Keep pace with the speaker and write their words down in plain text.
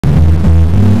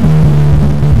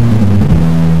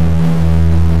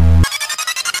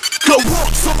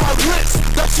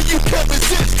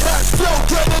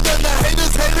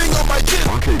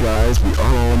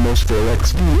still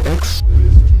XDX.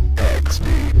 XD.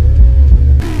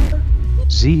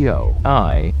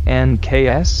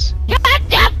 ZOINKS?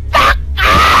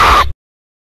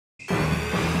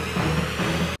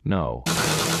 No.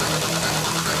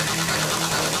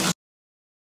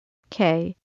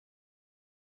 K.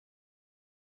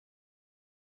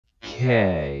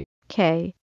 K.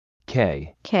 K.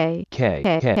 K. K.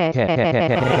 K.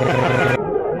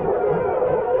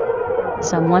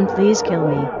 Someone please kill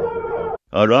me.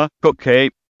 Okay.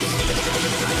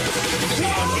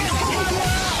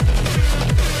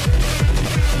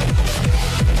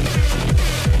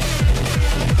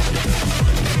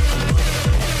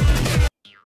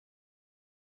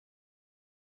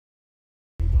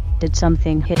 Did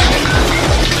something hit?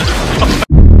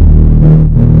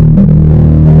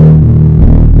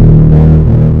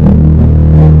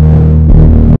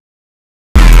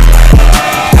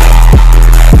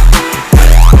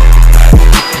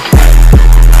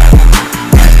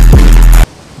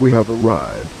 We have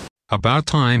arrived. About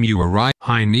time you arrive.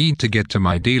 I need to get to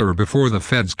my dealer before the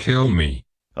feds kill me.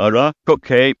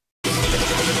 Okay.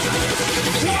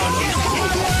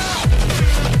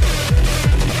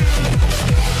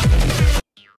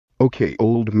 Okay,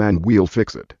 old man, we'll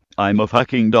fix it. I'm a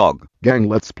fucking dog. Gang,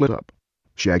 let's split up.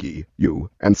 Shaggy, you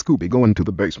and Scooby go into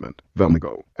the basement. Then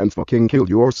go and fucking kill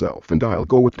yourself, and I'll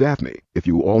go with Daphne, if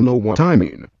you all know what I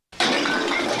mean.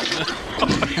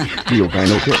 Deal,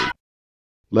 gang, okay.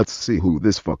 Let's see who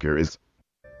this fucker is.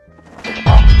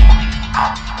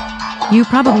 You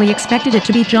probably expected it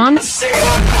to be John.